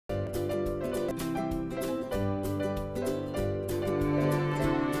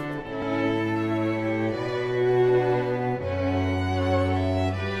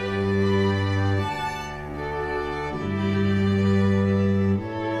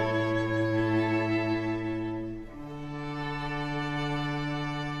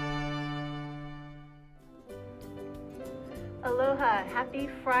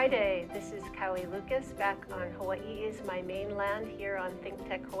Friday. This is Kaui Lucas back on Hawaii is My Mainland here on Think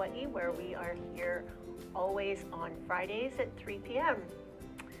Tech Hawaii, where we are here always on Fridays at 3 p.m.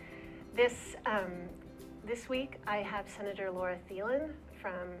 This week I have Senator Laura Thielen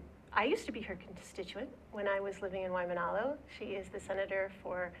I used to be her constituent when I was living in Waimanalo. She is the senator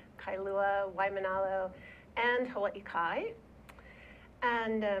for Kailua, Waimanalo, and Hawaii Kai.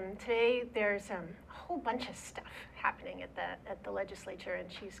 And today there's a whole bunch of stuff happening at the legislature,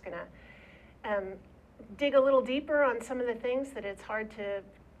 and she's gonna dig a little deeper on some of the things that it's hard to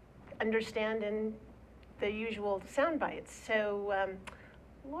understand in the usual sound bites. So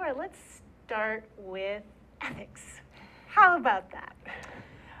Laura, let's start with ethics. How about that?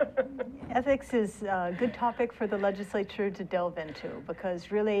 Ethics is a good topic for the legislature to delve into,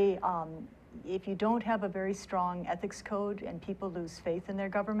 because really, if you don't have a very strong ethics code and people lose faith in their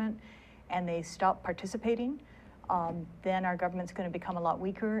government and they stop participating, then our government's going to become a lot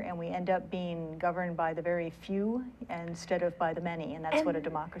weaker, and we end up being governed by the very few instead of by the many, and that's what a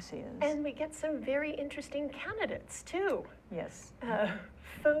democracy is. And we get some very interesting candidates, too. Yes.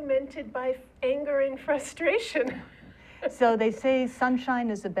 Fomented by anger and frustration. So they say sunshine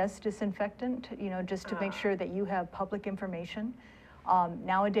is the best disinfectant, just to make sure that you have public information.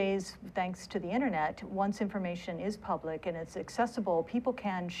 Nowadays, thanks to the internet, once information is public and it's accessible, people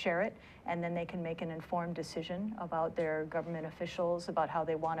can share it, and then they can make an informed decision about their government officials, about how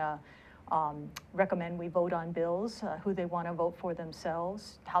they want to recommend we vote on bills, who they want to vote for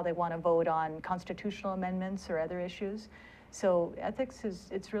themselves, how they want to vote on constitutional amendments or other issues. So ethics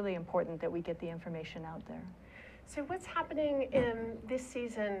it's really important that we get the information out there. So what's happening in this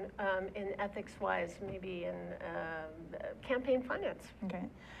season in ethics-wise, maybe in campaign finance? Okay.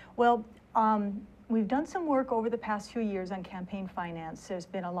 Well, we've done some work over the past few years on campaign finance. There's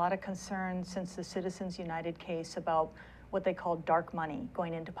been a lot of concern since the Citizens United case about what they call dark money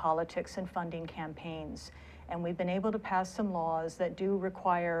going into politics and funding campaigns. And we've been able to pass some laws that do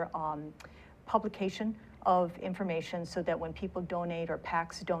require publication of information, so that when people donate or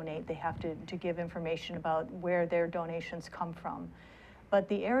PACs donate, they have to give information about where their donations come from. But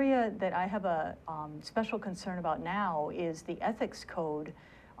the area that I have a special concern about now is the ethics code.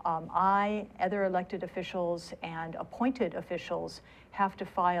 Other elected officials and appointed officials have to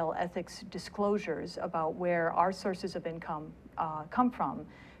file ethics disclosures about where our sources of income come from,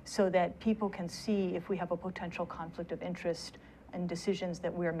 so that people can see if we have a potential conflict of interest in decisions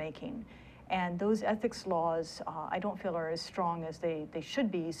that we're making. And those ethics laws, I don't feel are as strong as they should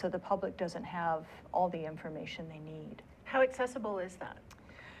be, so the public doesn't have all the information they need. How accessible is that?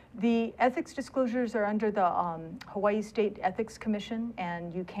 The ethics disclosures are under the Hawaii State Ethics Commission,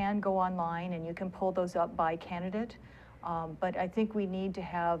 and you can go online and you can pull those up by candidate. But I think we need to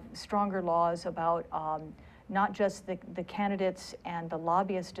have stronger laws about not just the candidates and the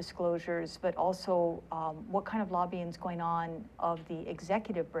lobbyist disclosures, but also what kind of lobbying is going on of the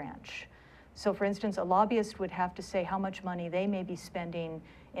executive branch. So for instance, a lobbyist would have to say how much money they may be spending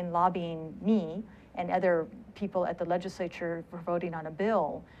in lobbying me and other people at the legislature for voting on a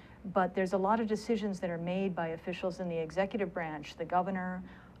bill. But there's a lot of decisions that are made by officials in the executive branch, the governor,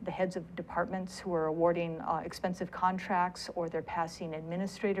 the heads of departments who are awarding expensive contracts, or they're passing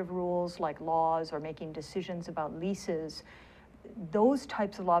administrative rules like laws or making decisions about leases. Those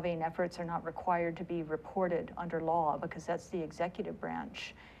types of lobbying efforts are not required to be reported under law, because that's the executive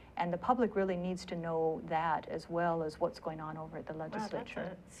branch. And the public really needs to know that, as well as what's going on over at the legislature. Wow,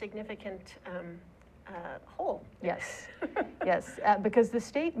 that's a significant hole. Yes, yes, because the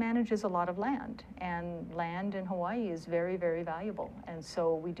state manages a lot of land, and land in Hawaii is very, very valuable. And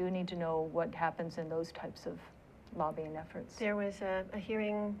so we do need to know what happens in those types of lobbying efforts. There was a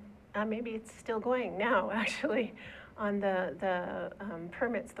hearing, maybe it's still going now, actually, on the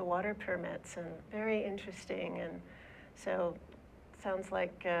permits, the water permits, and very interesting. And so sounds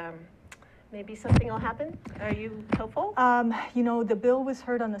like maybe something will happen. Are you hopeful? The bill was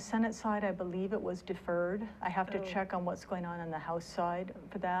heard on the Senate side. I believe it was deferred. I have to check on what's going on the House side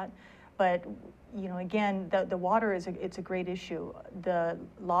for that. But again, the water it's a great issue. The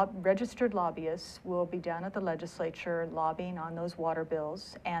registered lobbyists will be down at the legislature lobbying on those water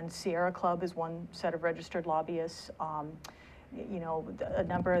bills, and Sierra Club is one set of registered lobbyists. A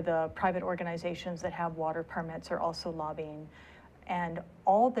number of the private organizations that have water permits are also lobbying. And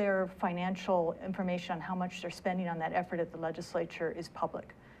all their financial information on how much they're spending on that effort at the legislature is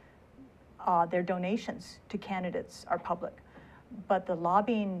public. Their donations to candidates are public. But the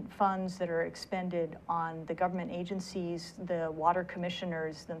lobbying funds that are expended on the government agencies, the water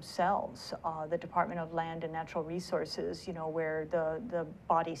commissioners themselves, the Department of Land and Natural Resources, where the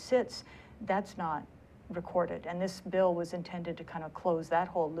body sits, that's not recorded. And this bill was intended to kind of close that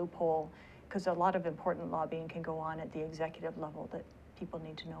whole loophole, because a lot of important lobbying can go on at the executive level that people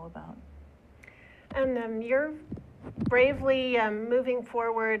need to know about. And you're bravely moving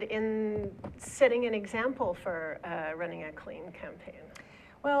forward in setting an example for running a clean campaign.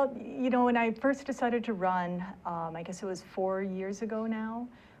 Well, you know, when I first decided to run, I guess it was 4 years ago now,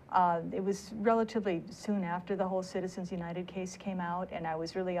 it was relatively soon after the whole Citizens United case came out, and I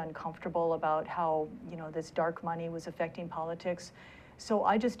was really uncomfortable about how, you know, this dark money was affecting politics. So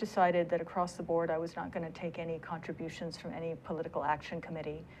I just decided that across the board I was not going to take any contributions from any political action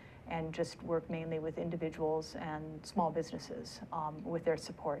committee and just work mainly with individuals and small businesses with their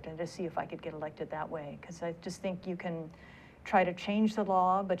support, and just see if I could get elected that way. Because I just think you can try to change the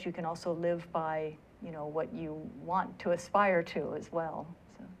law, but you can also live by, you know, what you want to aspire to as well.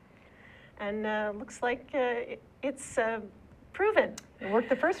 So. And looks like it's proven. It worked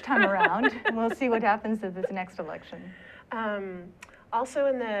the first time around, and we'll see what happens at this next election. Also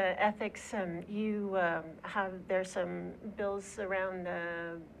in the ethics, there's some bills around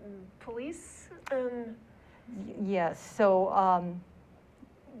police. Yes, so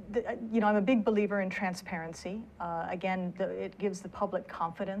you know, I'm a big believer in transparency. Again, it gives the public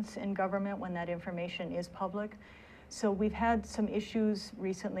confidence in government when that information is public. So we've had some issues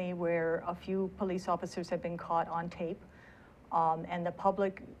recently where a few police officers have been caught on tape, and the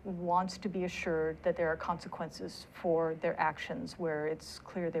public wants to be assured that there are consequences for their actions where it's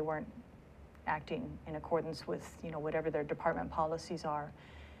clear they weren't acting in accordance with, you know, whatever their department policies are.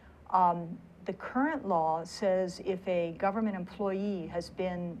 The current law says if a government employee has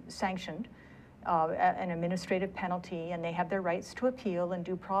been sanctioned, an administrative penalty, and they have their rights to appeal and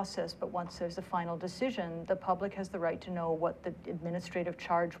due process, but once there's a final decision, the public has the right to know what the administrative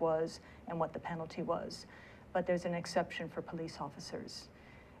charge was and what the penalty was. But there's an exception for police officers.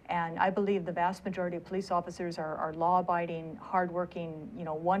 And I believe the vast majority of police officers are law-abiding, hardworking, you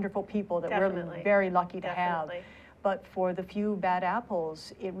know, wonderful people that we're very lucky to have. But for the few bad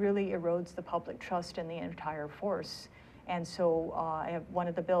apples, it really erodes the public trust in the entire force. And so I have, one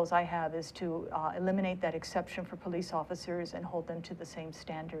of the bills I have is to eliminate that exception for police officers and hold them to the same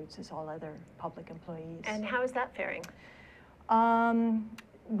standards as all other public employees. And how is that faring?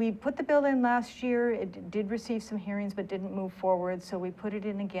 We put the bill in last year. It did receive some hearings but didn't move forward, so we put it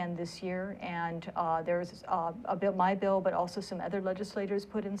in again this year. And there's a bill, my bill, but also some other legislators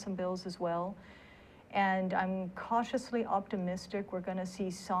put in some bills as well. And I'm cautiously optimistic we're going to see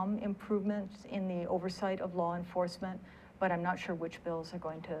some improvements in the oversight of law enforcement, but I'm not sure which bills are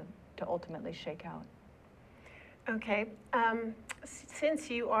going to ultimately shake out. Okay. Since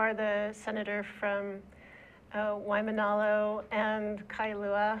you are the senator from Moanalua and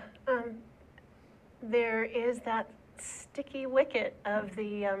Kailua, there is that sticky wicket of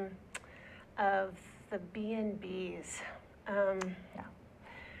the B&Bs. Yeah.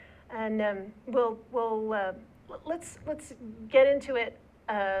 And let's get into it.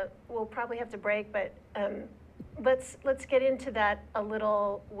 We'll probably have to break, but let's get into that a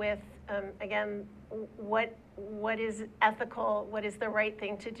little with again, what is ethical, what is the right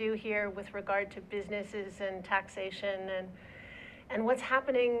thing to do here with regard to businesses and taxation, and what's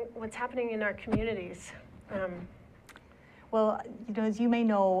happening in our communities. Well, you know, as you may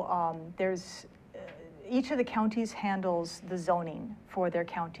know, there's each of the counties handles the zoning for their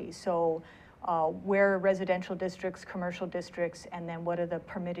county. So where residential districts, commercial districts, and then what are the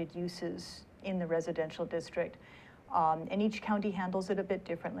permitted uses in the residential district. And each county handles it a bit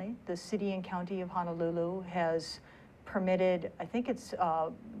differently. The city and county of Honolulu has permitted, I think it's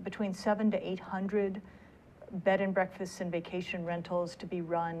between 700 to 800 bed and breakfasts and vacation rentals to be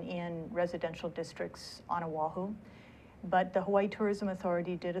run in residential districts on Oahu. But the Hawaii Tourism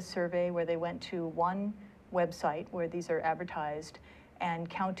Authority did a survey where they went to one website where these are advertised and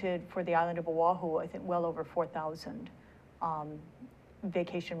counted for the island of Oahu, I think well over 4,000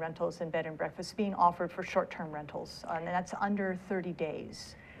 vacation rentals and bed and breakfasts being offered for short-term rentals, and that's under 30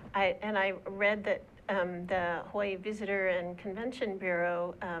 days. I read that the Hawaii Visitor and Convention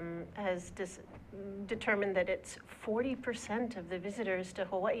Bureau has determined that it's 40% of the visitors to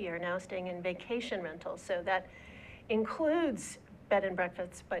Hawaii are now staying in vacation rentals. So that includes bed and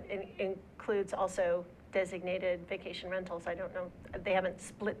breakfasts, but it includes also designated vacation rentals. I don't know, they haven't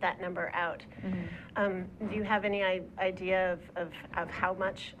split that number out. Mm-hmm. Do you have any idea of how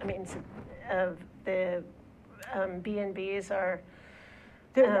much, I mean, of the B&Bs are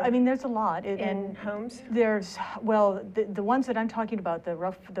I mean, there's a lot. In homes? There's, well, the ones that I'm talking about,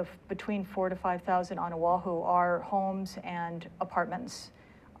 between 4,000 to 5,000 on Oahu are homes and apartments.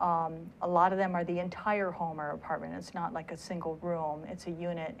 A lot of them are the entire home or apartment. It's not like a single room, it's a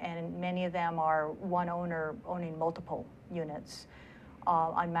unit, and many of them are one owner owning multiple units.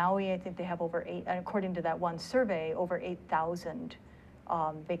 On Maui, I think they have over according to that one survey, over 8,000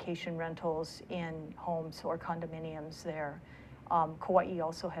 vacation rentals in homes or condominiums there. Kauai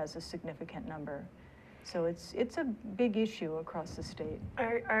also has a significant number. So it's a big issue across the state.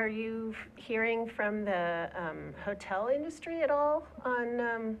 Are you hearing from the hotel industry at all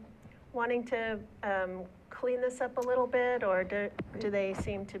on wanting to clean this up a little bit, or do they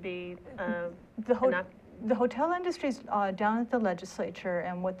seem to be enough? The hotel industry's down at the legislature,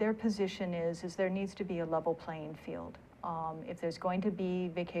 and what their position is there needs to be a level playing field. If there's going to be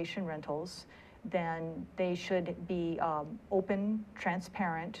vacation rentals, then they should be open,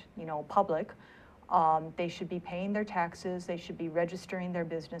 transparent, public. They should be paying their taxes, they should be registering their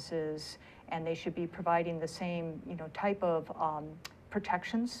businesses, and they should be providing the same, type of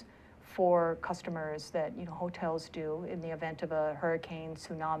protections for customers that, hotels do in the event of a hurricane,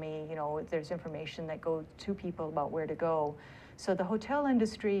 tsunami, there's information that goes to people about where to go. So the hotel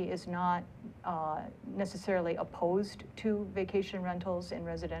industry is not necessarily opposed to vacation rentals in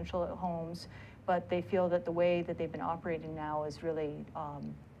residential homes, but they feel that the way that they've been operating now is really,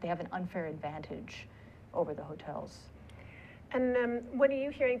 they have an unfair advantage over the hotels. And what are you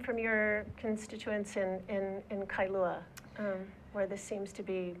hearing from your constituents in Kailua, where this seems to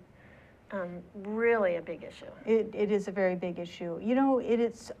be really a big issue? It is a very big issue.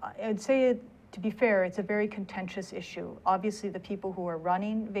 I'd say, to be fair, it's a very contentious issue. Obviously, the people who are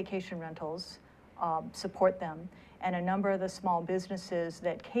running vacation rentals support them, and a number of the small businesses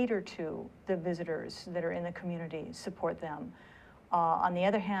that cater to the visitors that are in the community support them. On the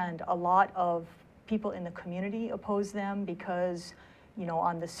other hand, a lot of people in the community oppose them because,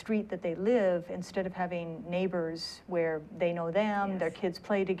 on the street that they live, instead of having neighbors where they know them, yes, their kids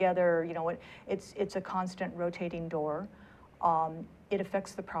play together, it's a constant rotating door. It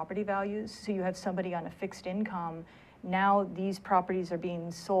affects the property values. So you have somebody on a fixed income. Now these properties are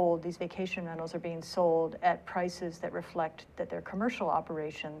being sold, these vacation rentals are being sold at prices that reflect that they're commercial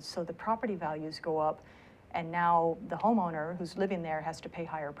operations. So the property values go up, and now the homeowner who's living there has to pay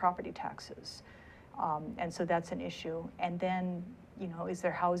higher property taxes. And so that's an issue. And then, is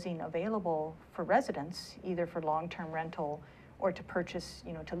there housing available for residents, either for long-term rental or to purchase,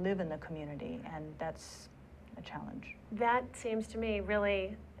 to live in the community? And that's a challenge. That seems to me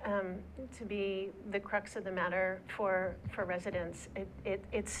really to be the crux of the matter for residents.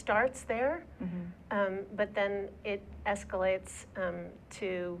 It starts there, mm-hmm, but then it escalates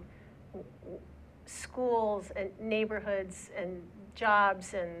to schools and neighborhoods and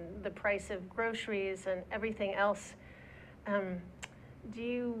jobs and the price of groceries and everything else. Do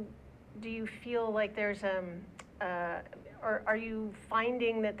you feel like there's or are you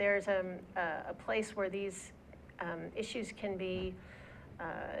finding that there's a place where these issues can be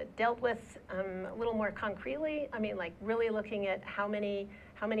dealt with a little more concretely? I mean, like really looking at how many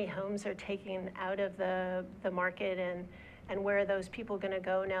homes are taken out of the market, and where are those people going to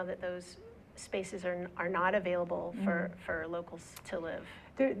go now that those spaces are not available for locals to live?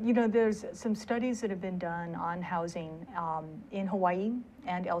 There's some studies that have been done on housing in Hawaii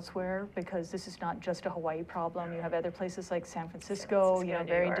and elsewhere, because this is not just a Hawaii problem. You have other places like San Francisco,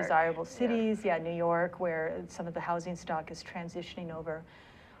 very York, desirable cities, New York, where some of the housing stock is transitioning over.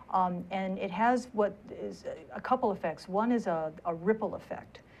 And it has what is a couple effects. One is a ripple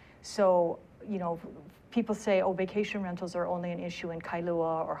effect. So, people say, oh, vacation rentals are only an issue in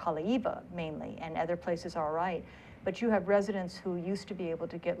Kailua or Haleiwa mainly, and other places are all right. But you have residents who used to be able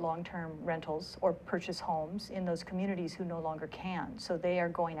to get long-term rentals or purchase homes in those communities who no longer can. So they are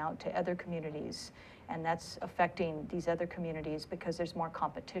going out to other communities, and that's affecting these other communities because there's more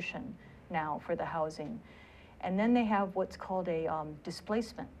competition now for the housing. And then they have what's called a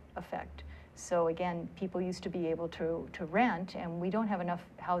displacement effect. So again, people used to be able to rent, and we don't have enough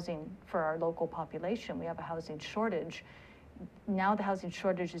housing for our local population. We have a housing shortage. Now the housing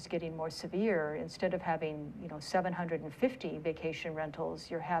shortage is getting more severe. Instead of having 750 vacation rentals,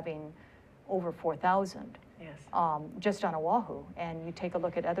 you're having over 4,000. Yes. Just on Oahu. And you take a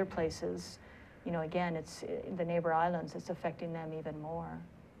look at other places, again, it's the neighbor islands, it's affecting them even more.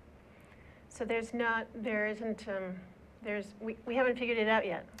 So we haven't figured it out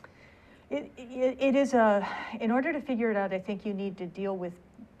yet. It is in order to figure it out, I think you need to deal with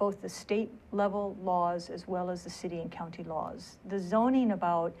both the state level laws as well as the city and county laws. The zoning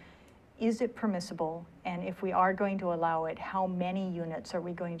about, is it permissible, and if we are going to allow it, how many units are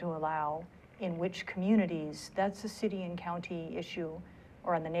we going to allow, in which communities? That's a city and county issue,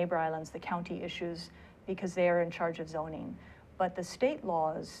 or on the neighbor islands, the county issues, because they are in charge of zoning. But the state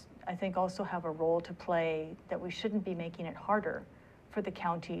laws, I think, also have a role to play, that we shouldn't be making it harder for the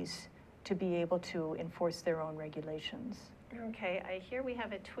counties to be able to enforce their own regulations. Okay, I hear we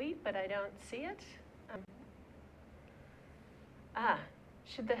have a tweet, but I don't see it.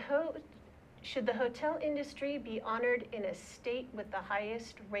 Should the hotel industry be honored in a state with the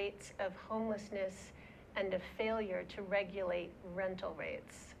highest rates of homelessness and a failure to regulate rental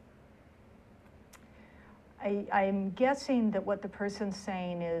rates? I'm guessing that what the person's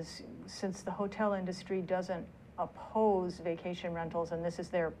saying is, since the hotel industry doesn't oppose vacation rentals and this is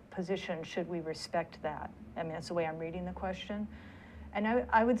their position, should we respect that? I mean, that's the way I'm reading the question. And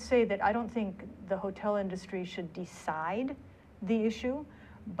I would say that I don't think the hotel industry should decide the issue,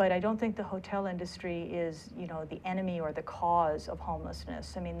 but I don't think the hotel industry is, you know, the enemy or the cause of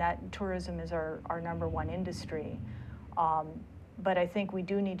homelessness. I mean, that tourism is our #1 industry. But I think we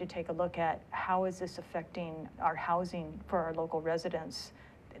do need to take a look at how is this affecting our housing for our local residents,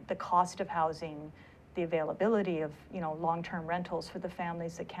 the cost of housing, the availability of, you know, long-term rentals for the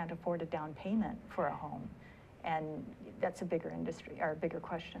families that can't afford a down payment for a home. And that's a bigger industry, or a bigger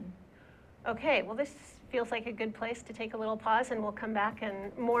question. Okay, well, this feels like a good place to take a little pause, and we'll come back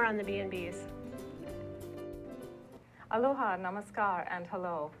and more on the B&Bs. Aloha, namaskar, and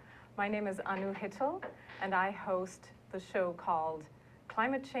hello. My name is Anu Hittel, and I host the show called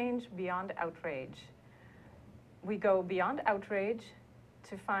Climate Change Beyond Outrage. We go beyond outrage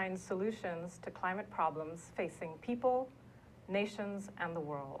to find solutions to climate problems facing people, nations, and the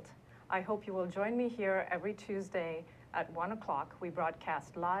world. I hope you will join me here every Tuesday at 1 o'clock. We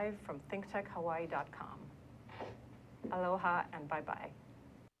broadcast live from thinktechhawaii.com. Aloha and bye-bye.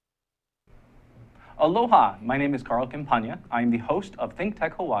 Aloha, my name is Carl Kimpania. I am the host of Think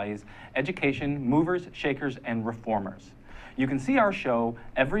Tech Hawaii's Education Movers, Shakers, and Reformers. You can see our show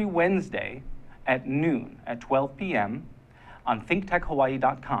every Wednesday at noon at 12 p.m. on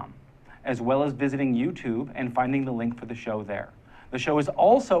thinktechhawaii.com, as well as visiting YouTube and finding the link for the show there. The show is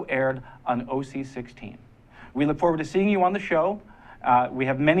also aired on OC16. We look forward to seeing you on the show. We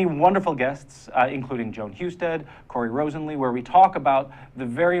have many wonderful guests, including Joan Husted, Corey Rosenlee, where we talk about the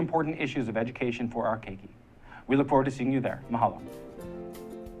very important issues of education for our keiki. We look forward to seeing you there. Mahalo.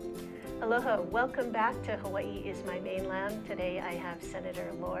 Aloha, welcome back to Hawaii is My Mainland. Today I have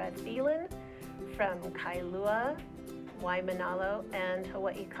Senator Laura Thielen from Kailua, Waimanalo, and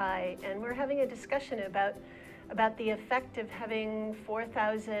Hawaii Kai, and we're having a discussion about the effect of having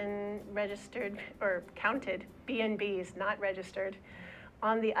 4,000 registered or counted B&Bs, not registered,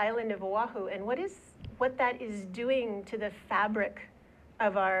 on the island of Oahu, and what that is doing to the fabric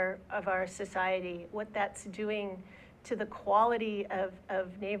of our society, what that's doing to the quality of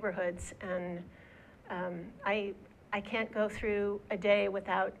neighborhoods. And I can't go through a day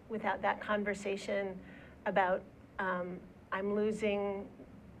without that conversation about I'm losing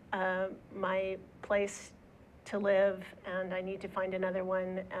my place to live, and I need to find another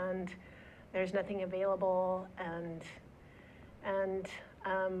one, and there's nothing available, and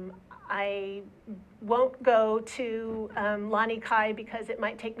I won't go to Lani Kai because it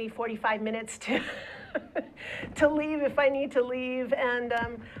might take me 45 minutes to leave if I need to leave, and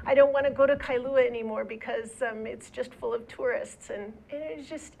I don't want to go to Kailua anymore because it's just full of tourists, and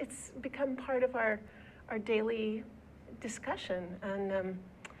it's become part of our daily discussion. And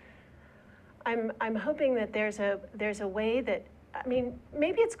I'm hoping that there's a way that, I mean,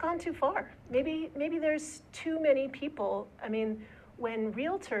 maybe it's gone too far. Maybe there's too many people. I mean, when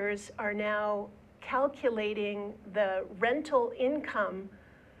realtors are now calculating the rental income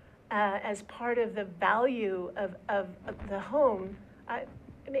as part of the value of the home,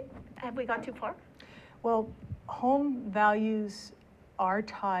 have we gone too far? Well, home values are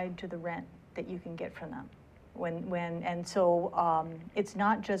tied to the rent that you can get from them. So it's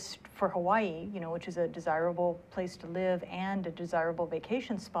not just for Hawaii, you know, which is a desirable place to live and a desirable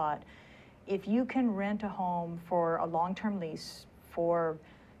vacation spot. If you can rent a home for a long-term lease for,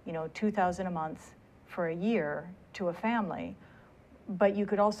 you know, $2,000 a month for a year to a family, but you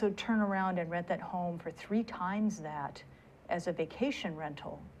could also turn around and rent that home for 3 times that as a vacation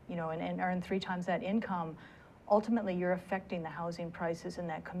rental, you know, and earn 3 times that income. Ultimately, you're affecting the housing prices in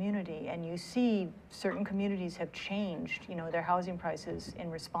that community, and you see certain communities have changed, you know, their housing prices in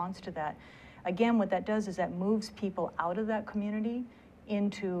response to that. Again, what that does is that moves people out of that community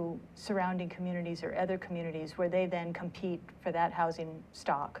into surrounding communities or other communities where they then compete for that housing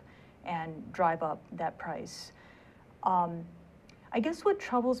stock and drive up that price. I guess what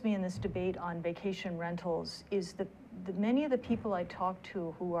troubles me in this debate on vacation rentals is that many of the people I talk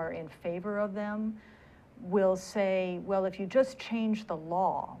to who are in favor of them will say, well, if you just change the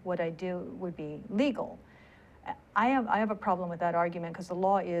law, what I do would be legal. I have a problem with that argument because the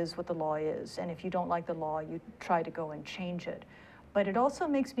law is what the law is, and if you don't like the law, you try to go and change it. But it also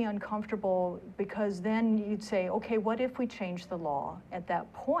makes me uncomfortable because then you'd say, okay, what if we change the law? At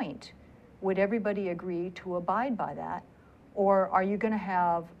that point, would everybody agree to abide by that? Or are you going to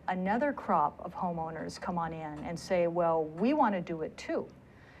have another crop of homeowners come on in and say, well, we want to do it too?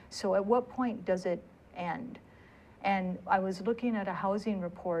 So at what point does it end? And I was looking at a housing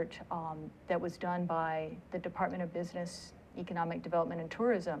report that was done by the Department of Business, Economic Development and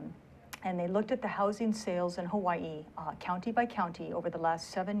Tourism, and they looked at the housing sales in Hawaii, county by county, over the last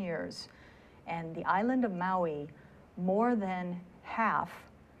 7 years. And the island of Maui, more than half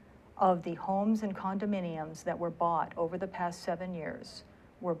of the homes and condominiums that were bought over the past 7 years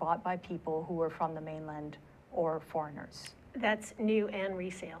were bought by people who were from the mainland or foreigners. That's new and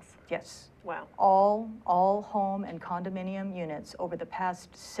resales. Yes. Wow. All home and condominium units over the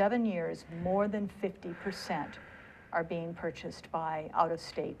past 7 years, more than 50% are being purchased by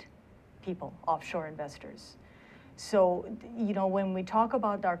out-of-state people, offshore investors. So, you know, when we talk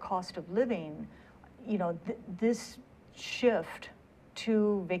about our cost of living, you know, this shift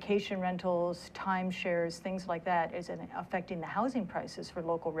to vacation rentals, timeshares, things like that is affecting the housing prices for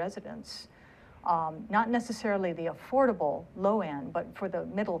local residents. Not necessarily the affordable low end, but for the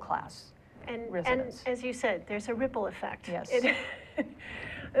middle class residents. And as you said, there's a ripple effect. Yes.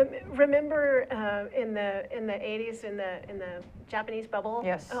 Remember in the 80s in the Japanese bubble?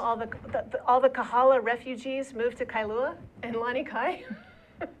 Yes. All the Kahala refugees moved to Kailua and Lanikai.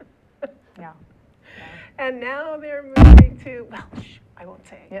 Yeah. And now they're moving to, well, I won't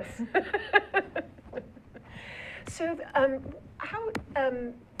say. Yes. So how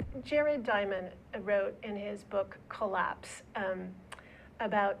Jared Diamond wrote in his book Collapse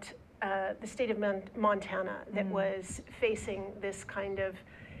about the state of Montana that was facing this kind of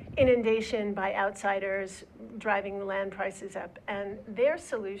inundation by outsiders driving the land prices up. And their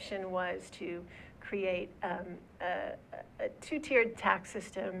solution was to create a two-tiered tax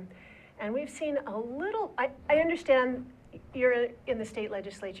system. And we've seen a little, I understand you're in the state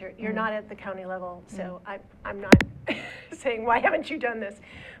legislature, you're not at the county level, so I'm not saying, why haven't you done this?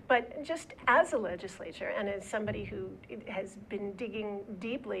 But just as a legislature and as somebody who has been digging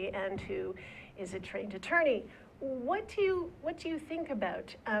deeply and who is a trained attorney, what do you think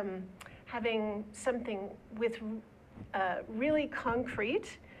about having something with really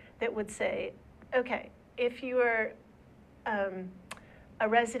concrete that would say, okay, if you are a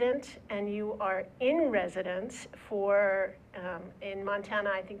resident and you are in residence for, in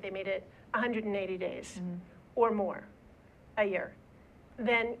Montana, I think they made it 180 days or more a year,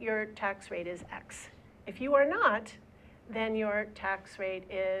 then your tax rate is X. If you are not, then your tax rate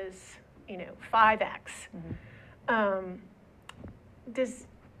is, 5X. Can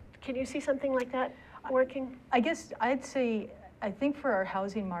you see something like that working? I guess I'd say, I think for our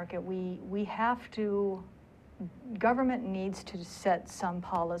housing market, we have to, government needs to set some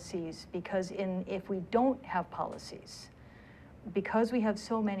policies, because if we don't have policies, because we have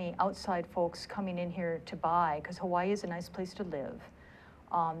so many outside folks coming in here to buy, because Hawaii is a nice place to live,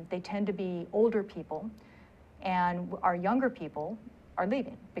 they tend to be older people, and our younger people are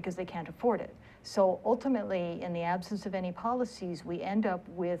leaving because they can't afford it. So ultimately, in the absence of any policies, we end up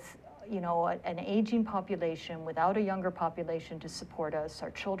with an aging population without a younger population to support us. Our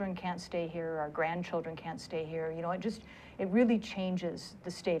children can't stay here, our grandchildren can't stay here. It really changes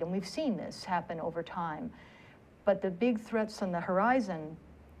the state, and we've seen this happen over time. But the big threats on the horizon,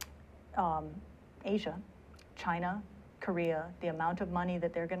 Asia, China, Korea, the amount of money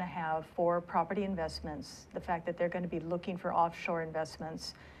that they're going to have for property investments, the fact that they're going to be looking for offshore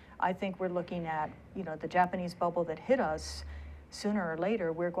investments. I think we're looking at, the Japanese bubble that hit us. Sooner or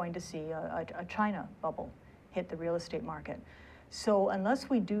later, we're going to see a China bubble hit the real estate market. So unless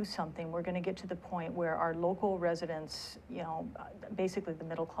we do something, we're going to get to the point where our local residents, basically the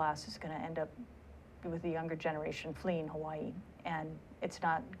middle class is going to end up with the younger generation fleeing Hawaii, and it's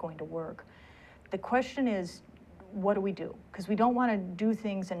not going to work. The question is, what do we do? Because we don't want to do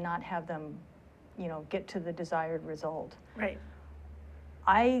things and not have them, get to the desired result. Right.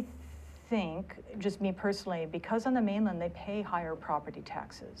 I think, just me personally, because on the mainland they pay higher property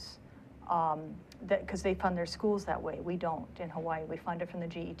taxes, because they fund their schools that way. We don't in Hawaii. We fund it from the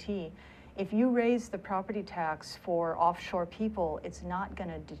GET. If you raise the property tax for offshore people, it's not going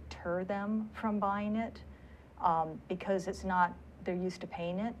to deter them from buying it, because they're used to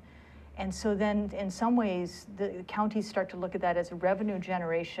paying it. And so then, in some ways, the counties start to look at that as a revenue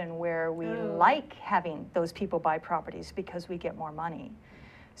generation, where we like having those people buy properties because we get more money.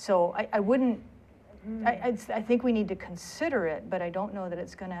 So I wouldn't, I think we need to consider it, but I don't know that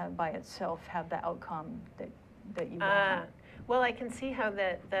it's going to by itself have the outcome that that you want. Well, I can see how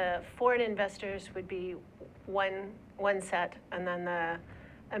the foreign investors would be one set, and then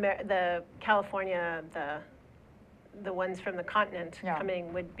the California, the ones from the continent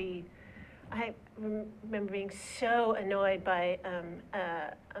coming would be. I remember being so annoyed by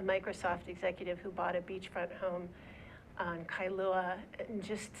a Microsoft executive who bought a beachfront home on Kailua and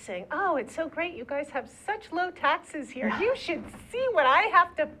just saying, "Oh, it's so great, you guys have such low taxes here. You should see what I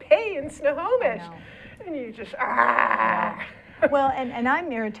have to pay in Snohomish." And you just, Well, and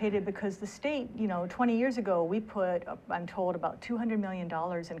I'm irritated because the state, 20 years ago, we put, I'm told, about $200 million in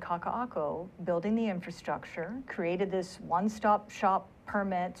Kaka'ako, building the infrastructure, created this one-stop shop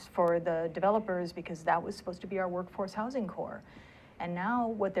permits for the developers because that was supposed to be our workforce housing core. And now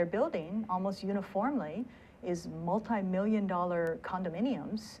what they're building, almost uniformly, is multi-million-dollar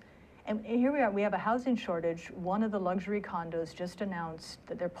condominiums. And here we are, we have a housing shortage. One of the luxury condos just announced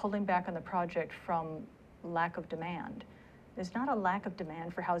that they're pulling back on the project from lack of demand. There's not a lack of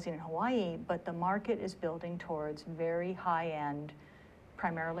demand for housing in Hawaii, but the market is building towards very high-end,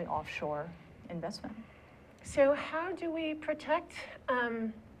 primarily offshore investment. So how do we protect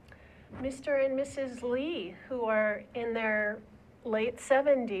Mr. and Mrs. Lee, who are in their late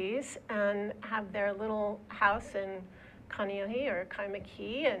 70s and have their little house in Kaneohe or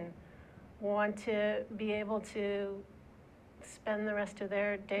Kaimuki and want to be able to spend the rest of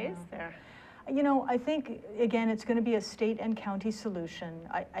their days there? I think, again, it's going to be a state and county solution.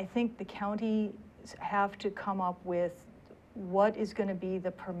 I think the counties have to come up with what is going to be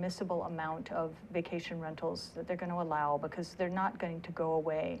the permissible amount of vacation rentals that they're going to allow, because they're not going to go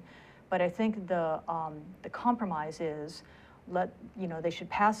away. But I think the compromise is they should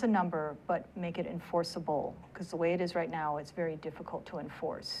pass a number, but make it enforceable, because the way it is right now, it's very difficult to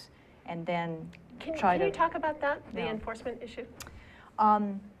enforce. And then Can you talk about that, the enforcement issue?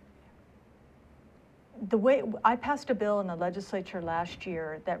 The way I passed a bill in the legislature last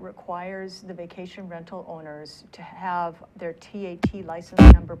year that requires the vacation rental owners to have their TAT license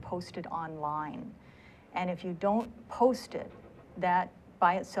number posted online. And if you don't post it, that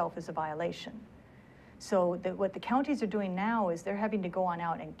by itself is a violation. So what the counties are doing now is they're having to go on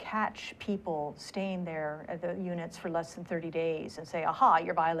out and catch people staying there at the units for less than 30 days and say, aha,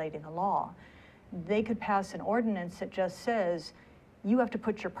 you're violating the law. They could pass an ordinance that just says, you have to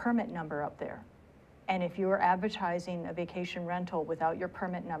put your permit number up there. And if you're advertising a vacation rental without your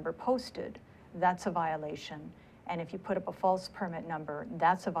permit number posted, that's a violation. And if you put up a false permit number,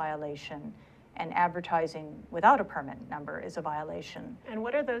 that's a violation. And advertising without a permit number is a violation. And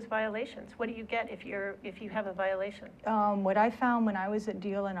what are those violations? What do you get if you have a violation? What I found when I was at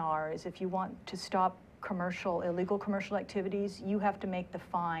DLNR is if you want to stop illegal commercial activities, you have to make the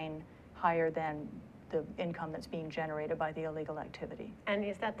fine higher than the income that's being generated by the illegal activity. And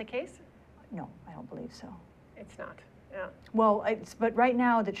is that the case? No, I don't believe so. It's not, yeah. Well, but right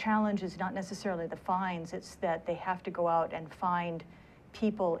now the challenge is not necessarily the fines, it's that they have to go out and find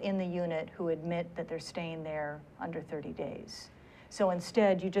people in the unit who admit that they're staying there under 30 days. So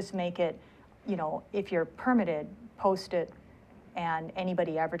instead, you just make it, if you're permitted, post it, and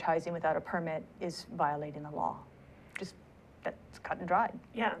anybody advertising without a permit is violating the law. Just, that's cut and dried.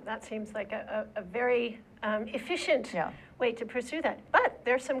 Yeah, that seems like a very efficient way to pursue that. But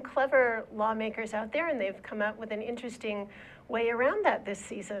there's some clever lawmakers out there, and they've come up with an interesting way around that this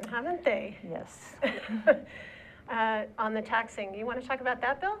season, haven't they? Yes. On the taxing. You want to talk about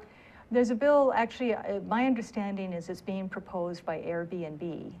that bill? There's a bill, actually, my understanding is it's being proposed by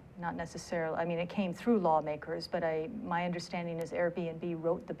Airbnb, not necessarily, I mean, it came through lawmakers, but my understanding is Airbnb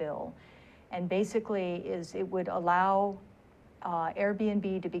wrote the bill. And basically it would allow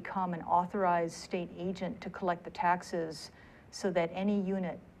Airbnb to become an authorized state agent to collect the taxes so that any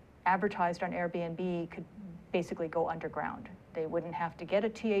unit advertised on Airbnb could basically go underground. They wouldn't have to get a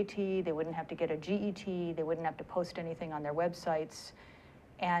TAT, they wouldn't have to get a GET, they wouldn't have to post anything on their websites,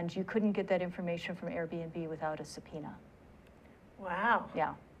 and you couldn't get that information from Airbnb without a subpoena. Wow.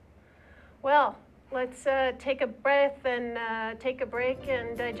 Yeah. Well, let's take a breath and take a break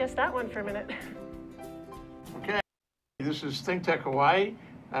and digest that one for a minute. Okay, this is Think Tech Hawaii,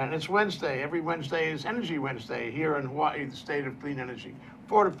 and it's Wednesday. Every Wednesday is Energy Wednesday here in Hawaii, the state of clean energy.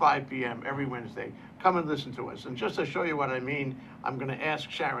 4 to 5 p.m. every Wednesday. Come and listen to us. And just to show you what I mean, I'm going to ask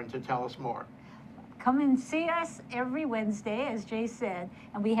Sharon to tell us more. Come and see us every Wednesday, as Jay said.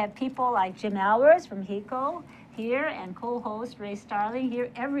 And we have people like Jim Albers from HECO here and co-host Ray Starling here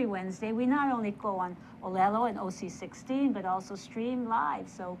every Wednesday. We not only go on Olelo and OC16, but also stream live.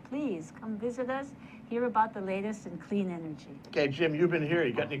 So please come visit us, hear about the latest in clean energy. Okay, Jim, you've been here.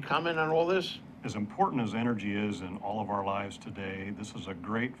 You got any comment on all this? as important as energy is in all of our lives today, this is a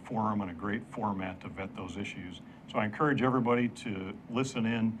great forum and a great format to vet those issues. So I encourage everybody to listen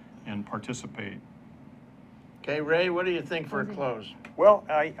in and participate. Okay, Ray, what do you think for a close? Well,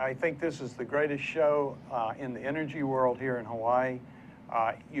 I think this is the greatest show in the energy world here in Hawaii.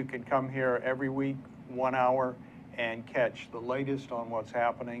 You can come here every week, 1 hour, and catch the latest on what's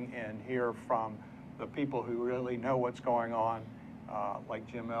happening and hear from the people who really know what's going on, like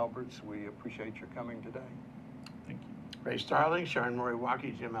Jim Alberts. We appreciate your coming today. Thank you. Ray Starling, Sharon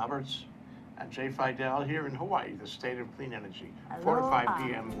Moriwaki, Jim Alberts, and Jay Fidel here in Hawaii, the state of clean energy, 4 to 5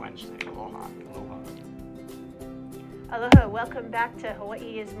 p.m. Wednesday. Aloha. Aloha. Aloha, welcome back to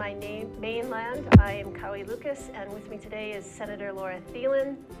Hawaii is my mainland. I am Kaui Lucas, and with me today is Senator Laura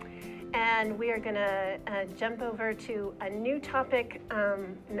Thielen. And we are gonna jump over to a new topic,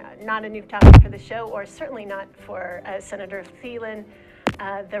 not a new topic for the show, or certainly not for Senator Thielen,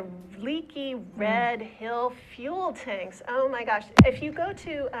 the leaky Red Hill fuel tanks. Oh my gosh, if you go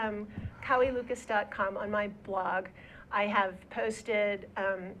to kauilucas.com on my blog, I have posted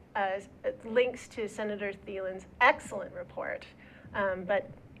links to Senator Thielen's excellent report. But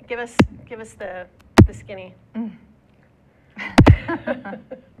give us the skinny.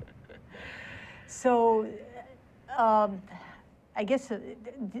 So I guess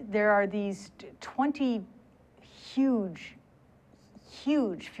there are these 20 huge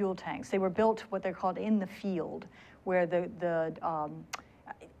fuel tanks. They were built what they're called in the field, where the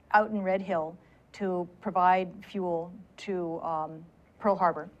out in Red Hill, to provide fuel to Pearl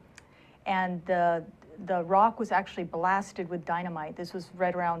Harbor. And the rock was actually blasted with dynamite. This was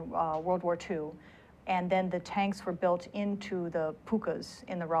right around World War II. And then the tanks were built into the pukas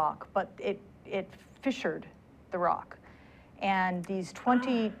in the rock, but it fissured the rock. And these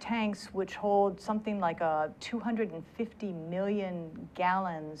 20 tanks, which hold something like 250 million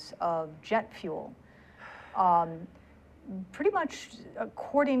gallons of jet fuel, pretty much,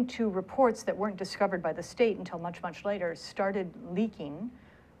 according to reports that weren't discovered by the state until much, much later, started leaking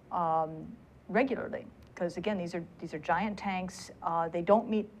regularly. Because again, these are giant tanks. They don't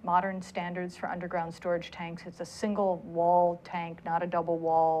meet modern standards for underground storage tanks. It's a single wall tank, not a double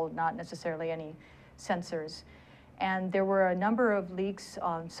wall, not necessarily any sensors. And there were a number of leaks,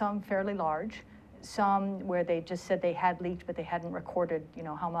 some fairly large, some where they just said they had leaked, but they hadn't recorded,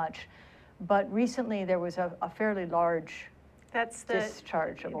 how much. But recently there was a fairly large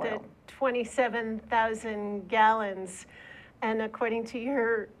discharge of oil. The 27,000 gallons. And according to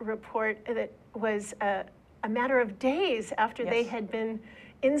your report, it was a matter of days after they had been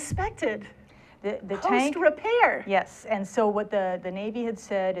inspected. The post-repair. Yes, and so what the Navy had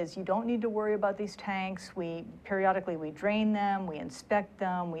said is you don't need to worry about these tanks. Periodically we drain them, we inspect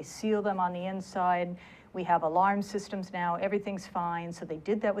them, we seal them on the inside. We have alarm systems now, everything's fine. So they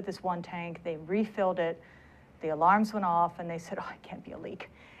did that with this one tank, they refilled it, the alarms went off, and they said, oh, it can't be a leak.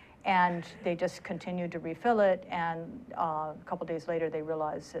 And they just continued to refill it, and a couple days later they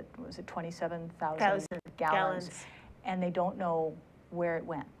realized it was 27,000 gallons, and they don't know where it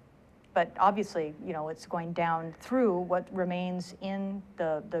went. But obviously, it's going down through what remains in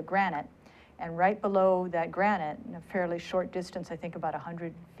the granite, and right below that granite, in a fairly short distance, I think about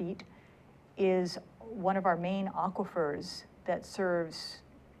 100 feet, is one of our main aquifers that serves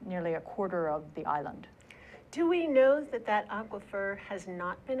nearly a quarter of the island. Do we know that aquifer has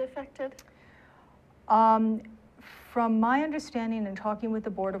not been affected? From my understanding and talking with the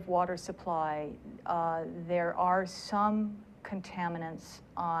Board of Water Supply, there are some contaminants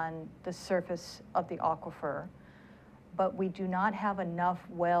on the surface of the aquifer, but we do not have enough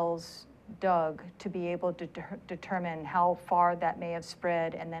wells dug to be able to determine how far that may have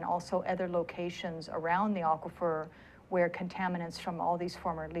spread, and then also other locations around the aquifer where contaminants from all these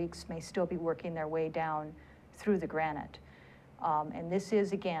former leaks may still be working their way down through the granite. And this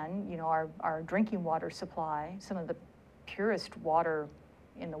is, again, our drinking water supply, some of the purest water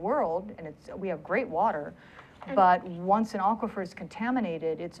in the world, and we have great water, but once an aquifer is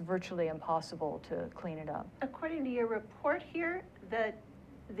contaminated, it's virtually impossible to clean it up. According to your report here, that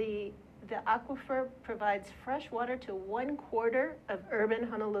the aquifer provides fresh water to 1/4 of urban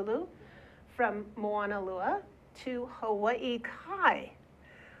Honolulu, from Moanalua to Hawaii Kai.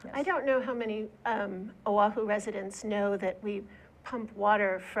 Yes. I don't know how many Oahu residents know that we pump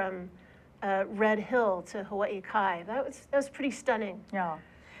water from Red Hill to Hawaii Kai. That was pretty stunning. Yeah.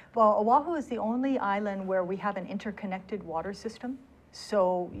 Well, Oahu is the only island where we have an interconnected water system.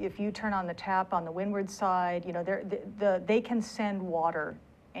 So if you turn on the tap on the windward side, they can send water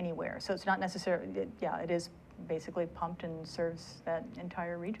anywhere. So it's not necessarily, it is basically pumped and serves that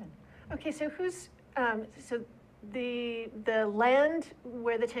entire region. Okay, so so the land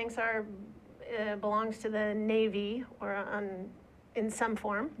where the tanks are belongs to the Navy or in some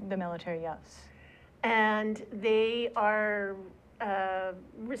form. The military, yes. And they are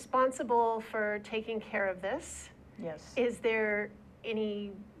responsible for taking care of this. Yes. Is there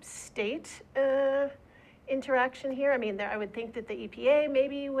any state interaction here? I mean, I would think that the EPA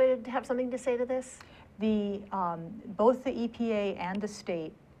maybe would have something to say to this. Both the EPA and the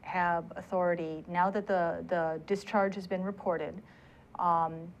state have authority. Now that the discharge has been reported,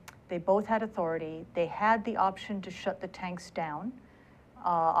 they both had authority. They had the option to shut the tanks down.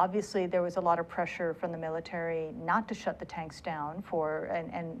 Obviously, there was a lot of pressure from the military not to shut the tanks down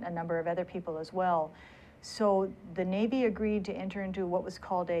and a number of other people as well. So the Navy agreed to enter into what was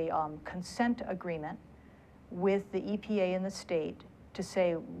called a consent agreement with the EPA and the state to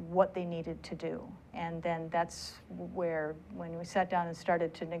say what they needed to do. And then that's where, when we sat down and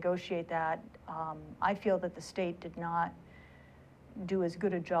started to negotiate that, I feel that the state did not do as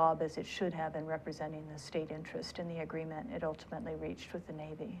good a job as it should have in representing the state interest in the agreement it ultimately reached with the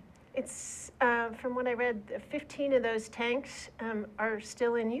Navy. It's, from what I read, 15 of those tanks are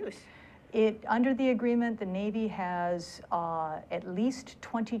still in use. Under the agreement, the Navy has at least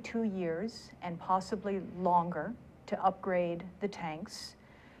 22 years and possibly longer to upgrade the tanks.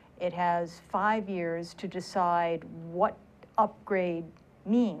 It has 5 years to decide what upgrade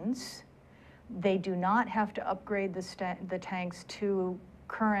means. They do not have to upgrade the tanks to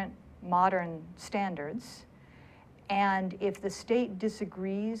current modern standards. And if the state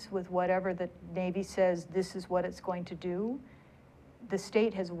disagrees with whatever the Navy says this is what it's going to do, the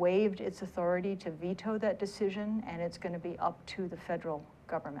state has waived its authority to veto that decision, and it's going to be up to the federal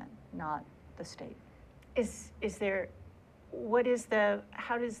government, not the state.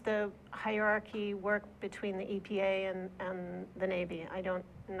 How does the hierarchy work between the EPA and the Navy?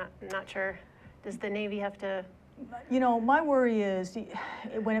 Not sure. Does the Navy have to? You know, my worry is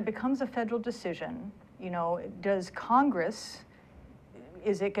when it becomes a federal decision, you know, does Congress,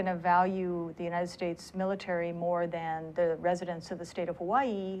 is it going to value the United States military more than the residents of the state of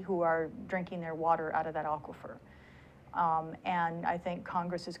Hawaii who are drinking their water out of that aquifer? And I think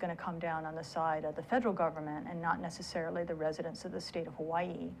Congress is going to come down on the side of the federal government and not necessarily the residents of the state of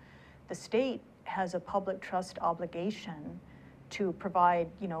Hawaii. The state has a public trust obligation to provide,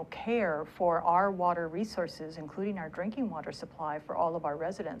 you know, care for our water resources, including our drinking water supply for all of our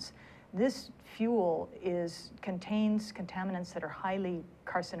residents. This fuel contains contaminants that are highly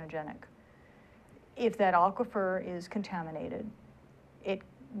carcinogenic. If that aquifer is contaminated, it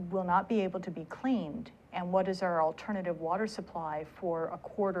will not be able to be cleaned. And what is our alternative water supply for a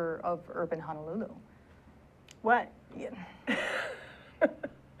quarter of urban Honolulu? What? Yeah.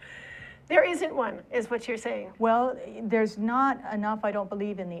 There isn't one, is what you're saying. Well, there's not enough, I don't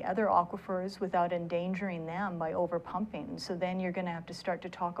believe, in the other aquifers without endangering them by overpumping. So then you're going to have to start to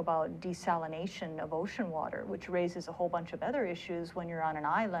talk about desalination of ocean water, which raises a whole bunch of other issues when you're on an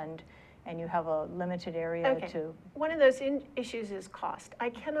island and you have a limited area to... One of those issues is cost.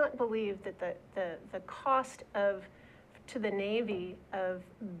 I cannot believe that the cost to the Navy of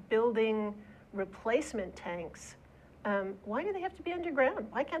building replacement tanks, why do they have to be underground?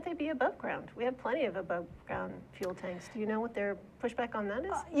 Why can't they be above ground? We have plenty of above ground fuel tanks. Do you know what their pushback on that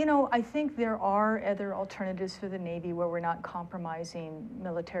is? You know, I think there are other alternatives for the Navy where we're not compromising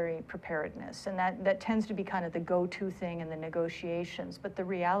military preparedness. And that tends to be kind of the go-to thing in the negotiations. But the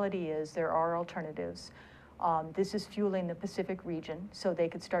reality is there are alternatives. This is fueling the Pacific region, so they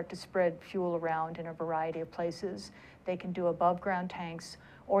could start to spread fuel around in a variety of places. They can do above ground tanks,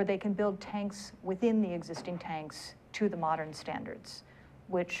 or they can build tanks within the existing tanks to the modern standards,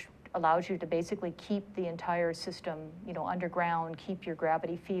 which allows you to basically keep the entire system, you know, underground, keep your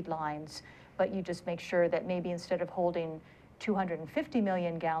gravity feed lines, but you just make sure that maybe instead of holding 250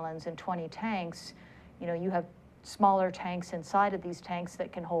 million gallons in 20 tanks, you know, you have smaller tanks inside of these tanks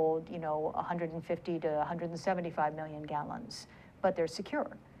that can hold, you know, 150 to 175 million gallons, but they're secure.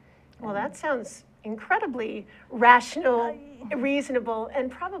 Well, that sounds incredibly rational, reasonable,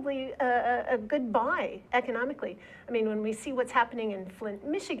 and probably a good buy economically. I mean, when we see what's happening in Flint,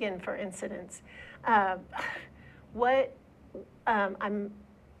 Michigan, for instance,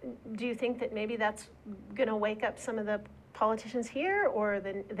 do you think that maybe that's going to wake up some of the politicians here or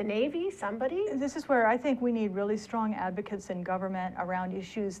the Navy, somebody? This is where I think we need really strong advocates in government around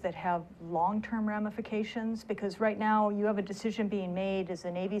issues that have long-term ramifications, because right now you have a decision being made as the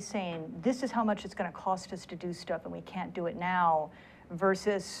Navy saying, this is how much it's going to cost us to do stuff and we can't do it now,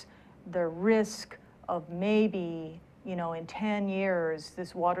 versus the risk of maybe, you know, in 10 years,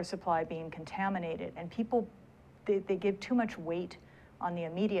 this water supply being contaminated. And people, they give too much weight on the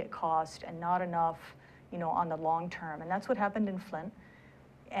immediate cost and not enough, you know, on the long term. And that's what happened in Flint.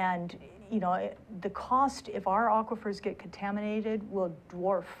 And you know, the cost, if our aquifers get contaminated, will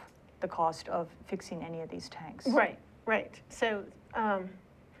dwarf the cost of fixing any of these tanks. Right, right. So, well,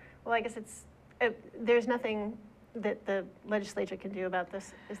 I guess there's nothing that the legislature can do about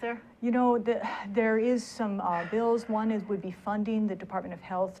this, is there? You know, there is some bills. One would be funding the Department of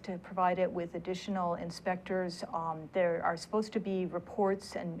Health to provide it with additional inspectors. There are supposed to be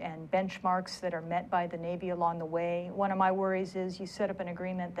reports and benchmarks that are met by the Navy along the way. One of my worries is you set up an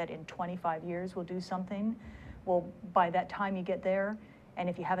agreement that in 25 years will do something. Well, by that time you get there, and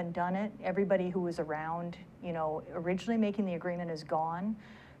if you haven't done it, everybody who was around, you know, originally making the agreement is gone.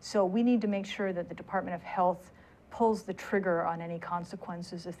 So we need to make sure that the Department of Health pulls the trigger on any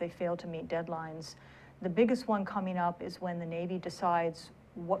consequences if they fail to meet deadlines. The biggest one coming up is when the Navy decides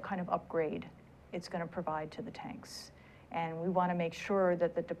what kind of upgrade it's going to provide to the tanks. And we want to make sure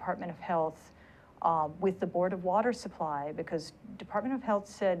that the Department of Health, with the Board of Water Supply, because Department of Health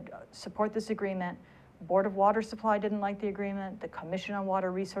said, support this agreement. Board of Water Supply didn't like the agreement. The Commission on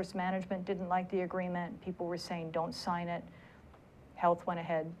Water Resource Management didn't like the agreement. People were saying, don't sign it. Health went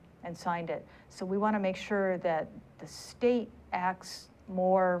ahead and signed it. So we want to make sure that the state acts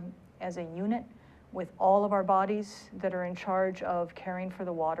more as a unit with all of our bodies that are in charge of caring for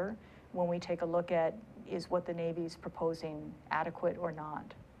the water when we take a look at is what the Navy's proposing adequate or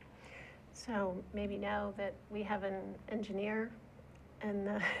not. So maybe now that we have an engineer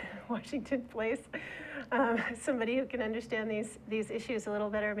in Washington Place, somebody who can understand these issues a little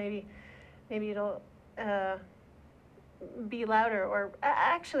better, maybe it'll be louder. Or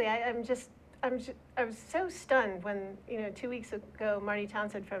actually, I was so stunned when 2 weeks ago Marty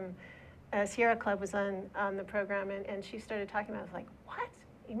Townsend from Sierra Club was on the program, and she started talking about it. I was like, what?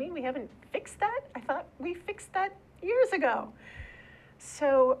 You mean we haven't fixed that? I thought we fixed that years ago.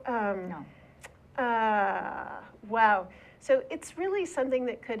 So No. Wow. So it's really something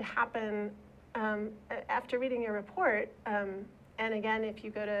that could happen after reading your report. And again, if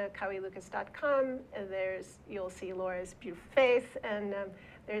you go to kawilukas.com, you'll see Laura's beautiful face, and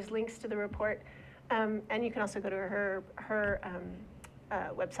there's links to the report. And you can also go to her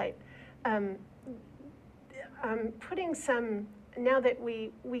website. Putting some, now that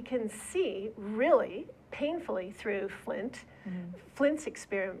we can see really painfully through Flint's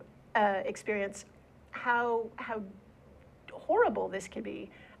experience, how horrible this could be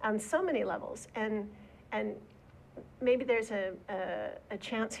on so many levels, and maybe there's a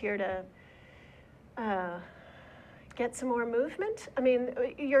chance here to get some more movement. I mean,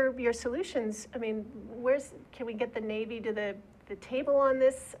 your solutions. I mean, can we get the Navy to the table on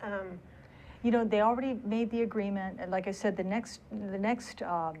this? You know, they already made the agreement, and like I said, the next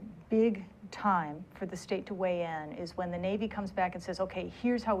big time for the state to weigh in is when the Navy comes back and says, okay,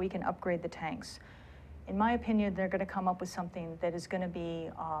 here's how we can upgrade the tanks. In my opinion, they're going to come up with something that is going to be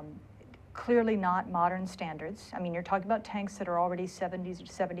clearly not modern standards. I mean, you're talking about tanks that are already 70 to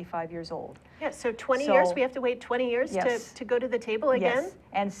 75 years old. Yeah, so 20 years, we have to wait 20 years yes. to go to the table again? Yes,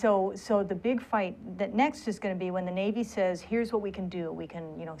 and so the big fight that next is going to be when the Navy says, here's what we can do. We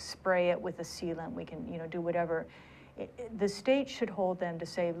can, spray it with a sealant. We can, do whatever. The state should hold them to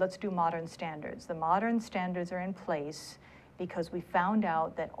say, let's do modern standards. The modern standards are in place because we found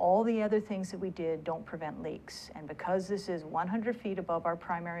out that all the other things that we did don't prevent leaks. And because this is 100 feet above our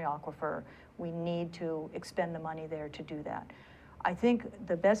primary aquifer, we need to expend the money there to do that. I think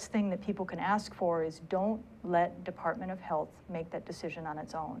the best thing that people can ask for is don't let Department of Health make that decision on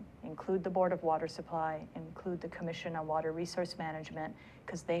its own. Include the Board of Water Supply, include the Commission on Water Resource Management,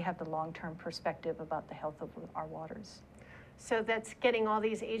 because they have the long-term perspective about the health of our waters. So that's getting all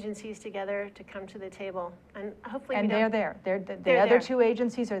these agencies together to come to the table, and hopefully they're there. The other two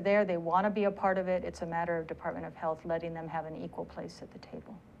agencies are there. They want to be a part of it. It's a matter of Department of Health letting them have an equal place at the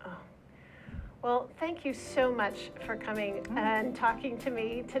table. Oh. Well, thank you so much for coming and talking to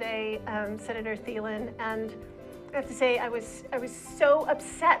me today, Senator Thielen. And I have to say, I was so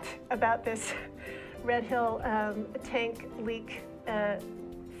upset about this Red Hill tank leak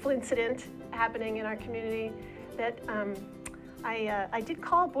Flint-Cident happening in our community that I did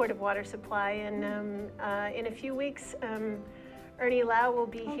call Board of Water Supply, and in a few weeks, Ernie Lau will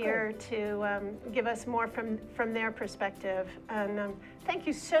be here to give us more from their perspective. And thank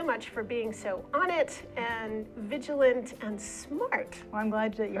you so much for being so on it and vigilant and smart. Well, I'm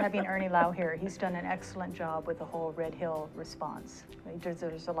glad that you're having Ernie Lau here. He's done an excellent job with the whole Red Hill response. He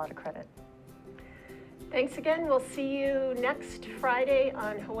deserves a lot of credit. Thanks again. We'll see you next Friday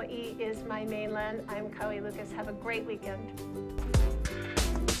on Hawaii is My Mainland. I'm Kawi Lucas. Have a great weekend.